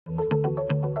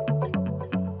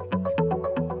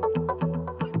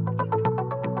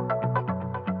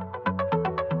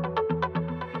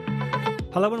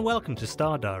Hello and welcome to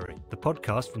Star Diary, the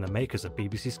podcast from the makers of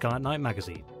BBC Sky at Night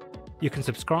magazine. You can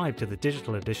subscribe to the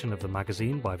digital edition of the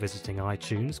magazine by visiting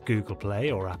iTunes, Google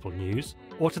Play or Apple News,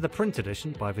 or to the print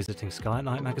edition by visiting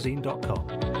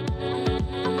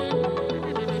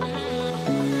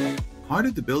skyatnightmagazine.com. How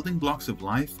did the building blocks of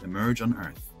life emerge on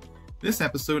Earth? This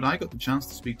episode I got the chance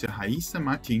to speak to Rayssa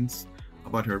Martins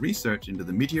about her research into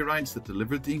the meteorites that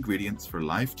delivered the ingredients for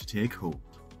life to take hold.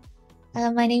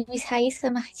 My name is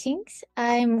Rayssa Martins.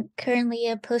 I'm currently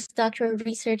a postdoctoral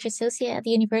research associate at the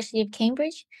University of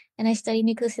Cambridge, and I study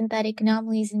nucleosynthetic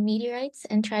anomalies in meteorites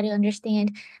and try to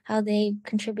understand how they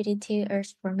contributed to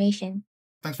Earth's formation.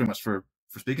 Thanks very much for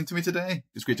speaking to me today.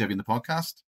 It's great to have you in the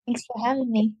podcast. Thanks for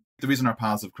having me. The reason our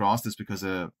paths have crossed is because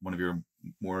of one of your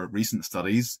more recent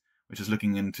studies, which is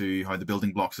looking into how the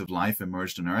building blocks of life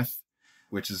emerged on Earth,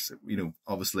 which is,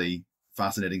 obviously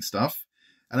fascinating stuff.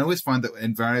 And I always find that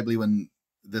invariably when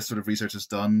this sort of research is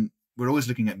done, we're always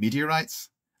looking at meteorites.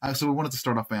 So we wanted to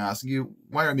start off by asking you,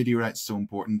 why are meteorites so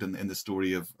important in the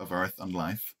story of Earth and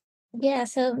life? Yeah,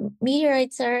 so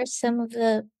meteorites are some of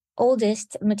the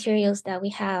oldest materials that we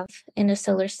have in the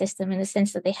solar system, in the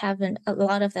sense that a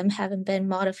lot of them haven't been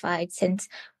modified since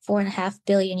 4.5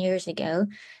 billion years ago.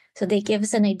 So they give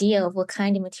us an idea of what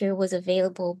kind of material was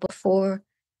available before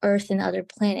Earth and other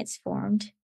planets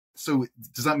formed. So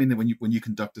does that mean that when you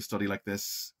conduct a study like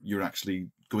this, you're actually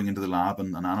going into the lab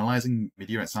and analyzing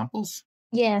meteorite samples?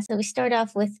 Yeah, so we start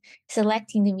off with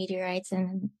selecting the meteorites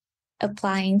and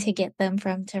applying to get them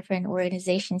from different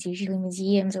organizations, usually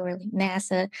museums or like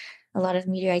NASA. A lot of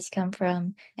meteorites come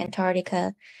from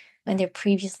Antarctica and they're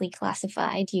previously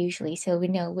classified usually. So we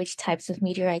know which types of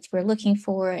meteorites we're looking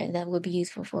for and that would be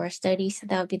useful for our study. So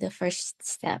that would be the first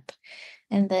step.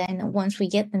 And then once we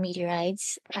get the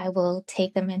meteorites, I will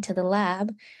take them into the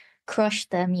lab, crush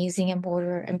them using a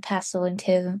mortar and pestle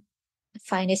into the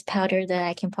finest powder that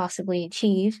I can possibly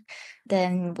achieve.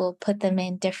 Then we'll put them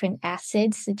in different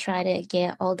acids to try to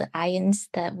get all the ions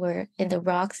that were in the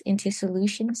rocks into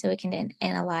solution so we can then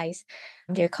analyze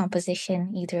their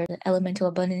composition, either the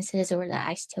elemental abundances or the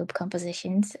isotope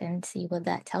compositions, and see what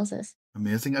that tells us.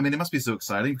 Amazing. I mean, it must be so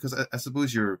exciting because I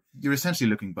suppose you're essentially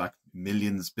looking back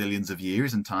millions, billions of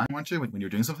years in time, aren't you, when you're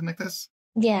doing something like this?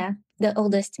 Yeah, the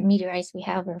oldest meteorites we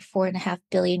have are 4.5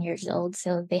 billion years old.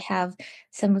 So they have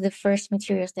some of the first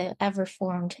materials that ever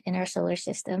formed in our solar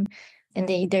system, and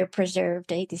they're preserved.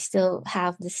 They still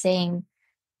have the same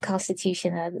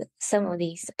constitution of some of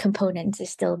these components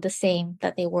is still the same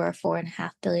that they were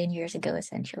 4.5 billion years ago,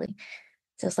 essentially.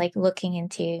 So it's like looking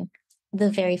into the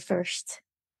very first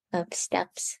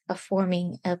steps of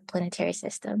forming a planetary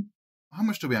system. How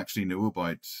much do we actually know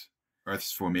about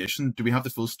Earth's formation? Do we have the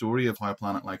full story of how a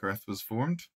planet like Earth was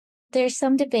formed? There's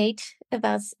some debate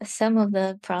about some of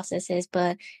the processes,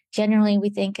 but generally we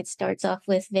think it starts off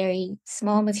with very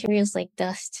small materials like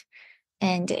dust,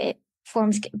 and it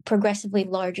forms progressively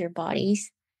larger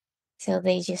bodies. So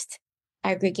they just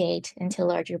aggregate into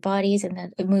larger bodies, and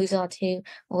then it moves on to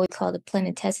what we call the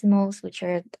planetesimals, which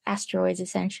are asteroids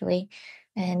essentially.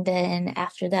 And then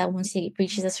after that, once it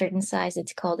reaches a certain size,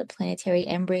 it's called a planetary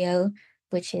embryo,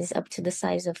 which is up to the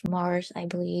size of Mars, I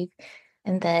believe.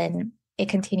 And then it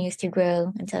continues to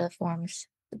grow until it forms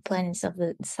the planets of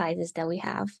the sizes that we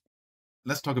have.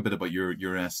 Let's talk a bit about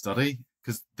your study,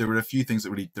 because there were a few things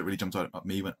that really jumped out at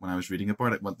me when I was reading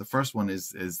about it. Well, the first one is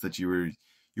that you were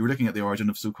looking at the origin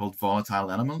of so-called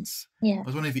volatile elements. Yeah. I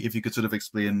was wondering if you could sort of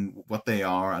explain what they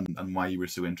are and why you were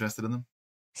so interested in them.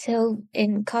 So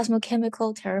in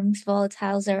cosmochemical terms,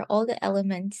 volatiles are all the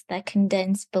elements that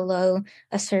condense below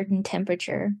a certain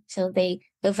temperature. So they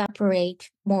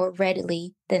evaporate more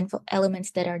readily than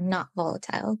elements that are not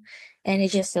volatile. And it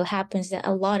just so happens that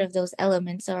a lot of those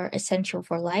elements are essential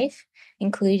for life,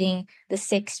 including the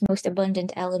 6 most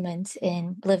abundant elements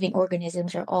in living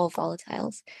organisms are all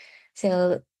volatiles.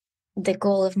 So the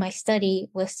goal of my study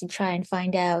was to try and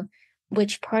find out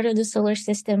which part of the solar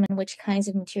system and which kinds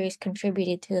of materials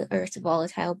contributed to Earth's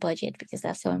volatile budget, because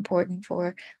that's so important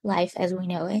for life as we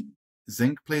know it.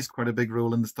 Zinc plays quite a big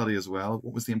role in the study as well.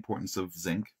 What was the importance of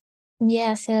zinc?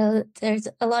 Yeah, so there's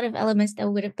a lot of elements that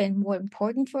would have been more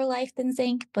important for life than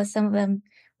zinc, but some of them,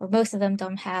 or most of them,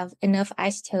 don't have enough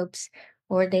isotopes,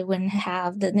 or they wouldn't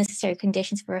have the necessary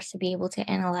conditions for us to be able to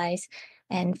analyze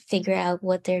and figure out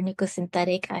what their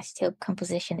nucleosynthetic isotope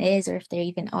composition is, or if there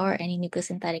even are any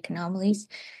nucleosynthetic anomalies.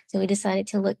 So we decided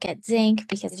to look at zinc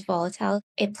because it's volatile.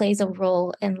 It plays a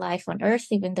role in life on Earth,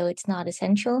 even though it's not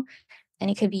essential. And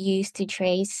it could be used to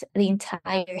trace the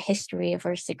entire history of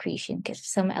Earth's secretion, because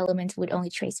some elements would only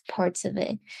trace parts of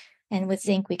it. And with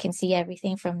zinc, we can see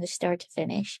everything from the start to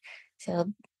finish.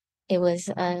 So it was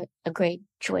a great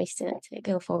choice to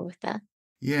go forward with that.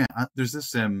 Yeah, there's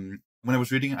this when I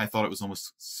was reading it, I thought it was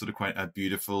almost sort of quite a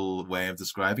beautiful way of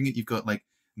describing it. You've got like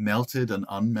melted and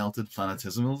unmelted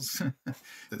planetesimals.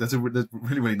 That's that's a really,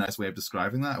 really nice way of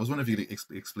describing that. I was wondering if you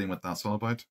could explain what that's all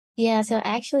about. Yeah, so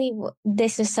actually,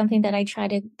 this is something that I try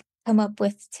to come up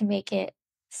with to make it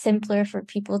simpler for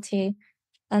people to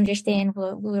understand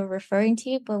what we were referring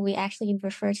to, but we actually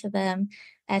refer to them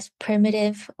as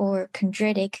primitive or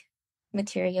chondritic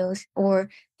materials or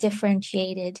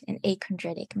differentiated and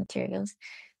achondritic materials.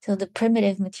 So the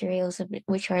primitive materials,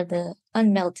 which are the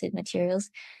unmelted materials,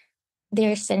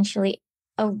 they're essentially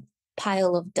a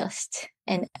pile of dust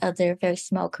and other very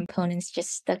small components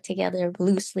just stuck together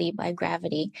loosely by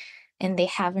gravity. And they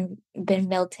haven't been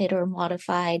melted or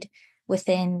modified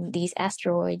within these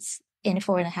asteroids in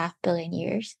 4.5 billion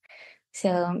years.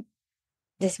 So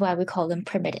this is why we call them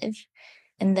primitive.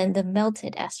 And then the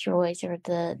melted asteroids or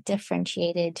the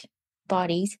differentiated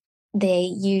bodies, they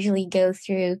usually go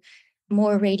through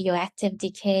more radioactive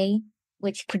decay,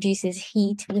 which produces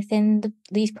heat within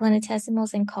these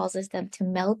planetesimals and causes them to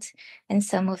melt. And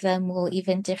some of them will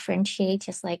even differentiate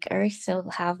just like Earth. So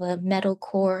have a metal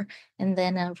core and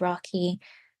then a rocky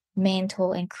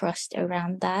mantle and crust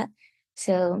around that.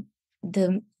 So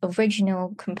the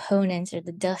original components or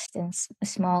the dust and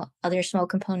other small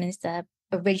components that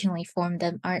originally formed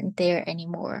them aren't there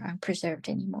anymore, aren't preserved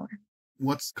anymore.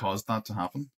 What's caused that to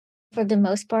happen? For the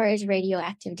most part, is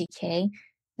radioactive decay.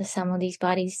 Some of these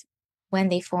bodies, when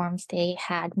they formed, they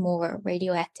had more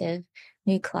radioactive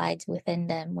nuclides within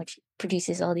them, which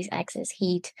produces all these excess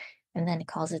heat, and then it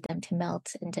causes them to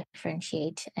melt and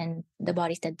differentiate. And the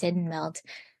bodies that didn't melt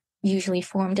usually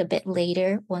formed a bit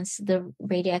later once the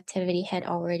radioactivity had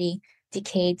already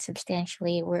decayed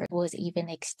substantially where it was even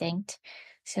extinct.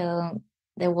 So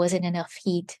there wasn't enough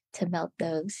heat to melt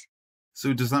those.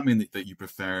 So does that mean that you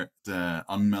prefer the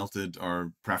unmelted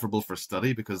are preferable for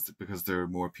study because they're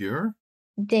more pure?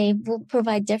 They will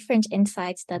provide different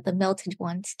insights that the melted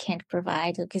ones can't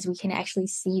provide because we can actually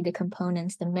see the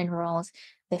components, the minerals,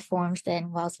 the forms.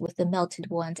 Then, whilst with the melted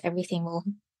ones, everything will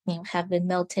have been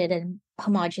melted and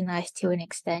homogenized to an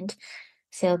extent.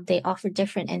 So they offer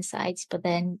different insights, but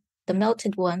then the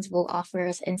melted ones will offer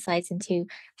us insights into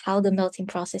how the melting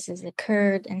processes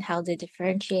occurred and how they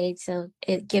differentiate. So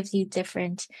it gives you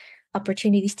different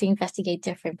opportunities to investigate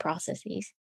different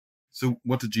processes. So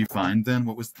what did you find then?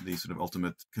 What was the sort of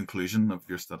ultimate conclusion of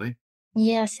your study?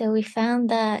 Yeah, so we found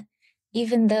that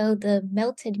even though the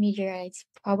melted meteorites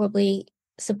probably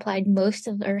supplied most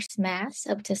of Earth's mass,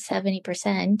 up to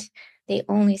 70%, they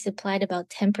only supplied about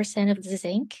 10% of the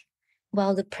zinc,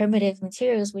 while the primitive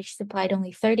materials, which supplied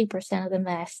only 30% of the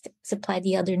mass, supplied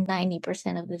the other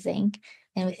 90% of the zinc.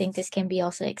 And we think this can be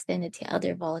also extended to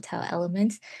other volatile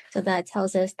elements. So that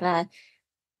tells us that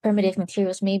primitive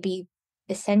materials may be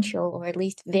essential or at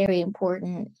least very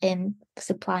important in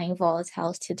supplying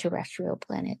volatiles to terrestrial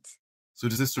planets. So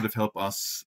does this sort of help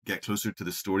us get closer to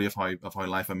the story of how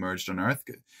life emerged on Earth?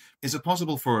 Is it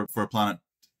possible for a planet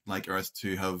like Earth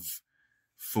to have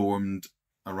formed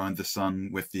around the sun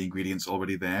with the ingredients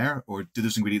already there, or do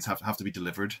those ingredients have to be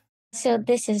delivered? So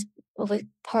this is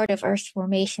part of Earth's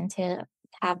formation to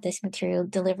have this material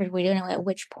delivered. We don't know at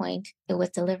which point it was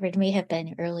delivered. It may have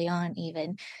been early on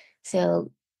even.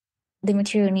 So the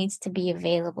material needs to be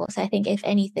available. So I think if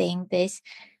anything, this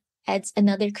adds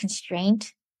another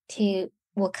constraint to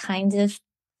what kinds of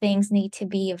things need to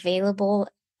be available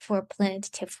for a planet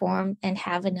to form and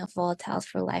have enough volatiles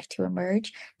for life to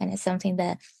emerge. And it's something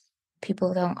that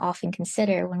people don't often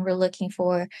consider when we're looking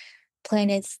for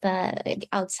planets that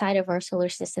outside of our solar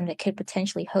system that could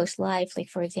potentially host life. Like,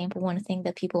 for example, one thing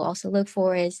that people also look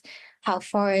for is how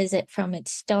far is it from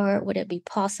its star? Would it be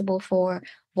possible for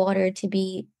water to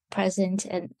be present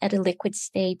and at a liquid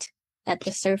state at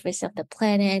the surface of the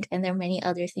planet? And there are many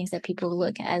other things that people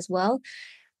look at as well.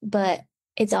 But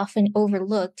it's often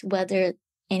overlooked whether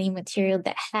any material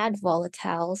that had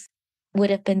volatiles would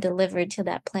have been delivered to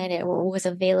that planet or was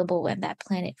available when that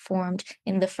planet formed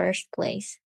in the first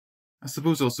place. I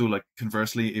suppose also, like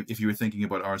conversely, if you were thinking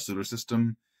about our solar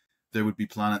system, there would be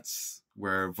planets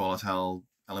where volatile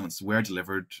elements were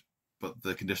delivered, but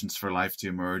the conditions for life to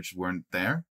emerge weren't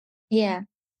there. Yeah.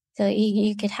 So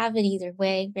you could have it either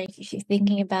way, right? If you're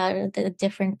thinking about the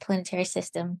different planetary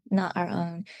system, not our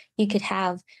own, you could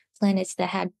have planets that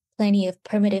had plenty of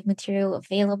primitive material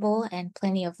available and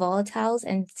plenty of volatiles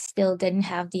and still didn't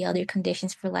have the other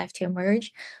conditions for life to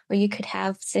emerge. Or you could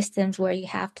have systems where you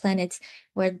have planets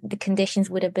where the conditions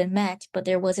would have been met, but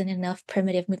there wasn't enough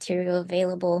primitive material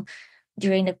available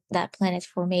during that planet's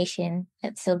formation.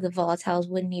 And so the volatiles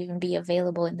wouldn't even be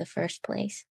available in the first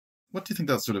place. What do you think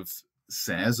that sort of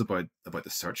says about the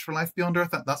search for life beyond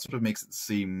Earth? That sort of makes it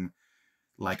seem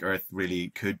like Earth really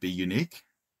could be unique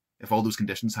if all those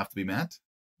conditions have to be met.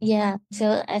 Yeah,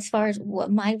 so as far as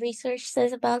what my research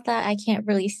says about that, I can't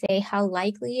really say how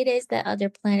likely it is that other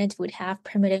planets would have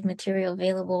primitive material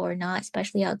available or not,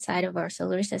 especially outside of our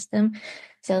solar system.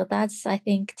 So that's, I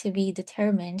think, to be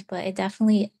determined, but it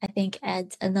definitely, I think,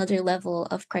 adds another level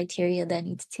of criteria that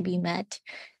needs to be met.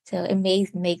 So it may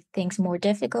make things more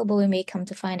difficult, but we may come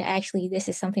to find actually this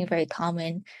is something very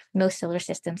common. Most solar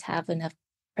systems have enough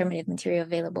primitive material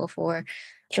available for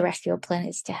terrestrial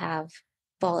planets to have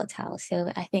volatile.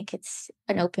 So I think it's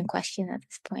an open question at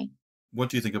this point. What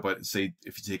do you think about, say,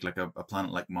 if you take like a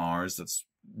planet like Mars that's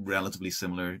relatively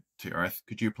similar to Earth,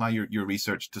 could you apply your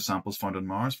research to samples found on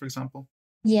Mars, for example?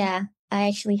 Yeah, I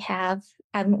actually have.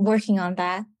 I'm working on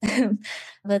that.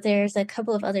 But there's a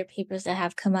couple of other papers that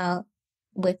have come out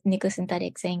with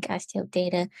nucleosynthetic zinc isotope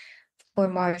data for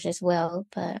Mars as well.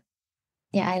 But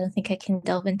yeah, I don't think I can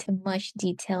delve into much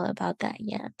detail about that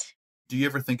yet. Do you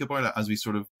ever think about it as we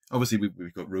sort of, obviously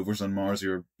we've got rovers on Mars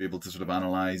who are able to sort of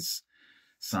analyze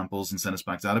samples and send us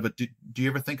back data, but do you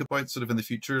ever think about sort of in the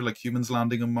future, like humans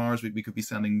landing on Mars, we could be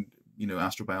sending,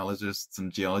 astrobiologists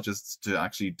and geologists to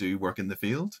actually do work in the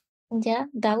field? Yeah,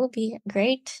 that would be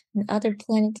great. And other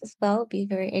planets as well would be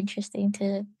very interesting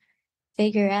to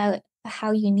figure out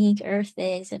how unique Earth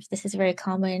is, if this is very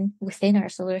common within our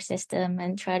solar system,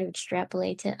 and try to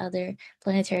extrapolate to other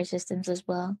planetary systems as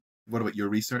well. What about your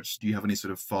research? Do you have any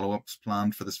sort of follow-ups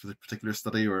planned for this particular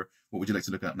study, or what would you like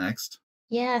to look at next?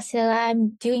 Yeah, so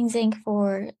I'm doing zinc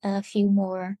for a few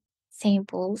more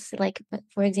samples, like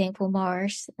for example,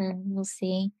 Mars, and we'll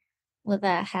see what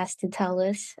that has to tell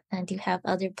us. And do have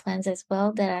other plans as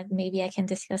well that maybe I can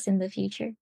discuss in the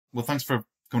future. Well, thanks for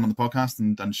coming on the podcast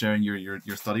and sharing your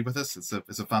study with us. It's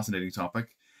a fascinating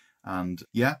topic, and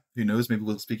yeah, who knows? Maybe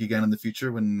we'll speak again in the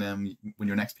future when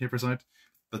your next paper's out.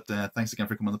 But thanks again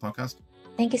for coming on the podcast.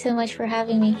 Thank you so much for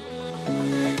having me.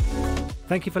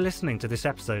 Thank you for listening to this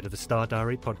episode of the Star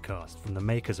Diary podcast from the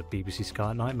makers of BBC Sky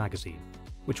at Night magazine,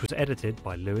 which was edited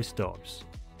by Lewis Dobbs.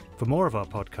 For more of our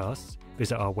podcasts,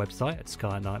 visit our website at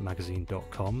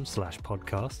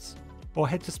skyatnightmagazine.com/podcasts or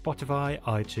head to Spotify,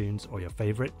 iTunes or your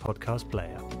favourite podcast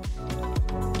player.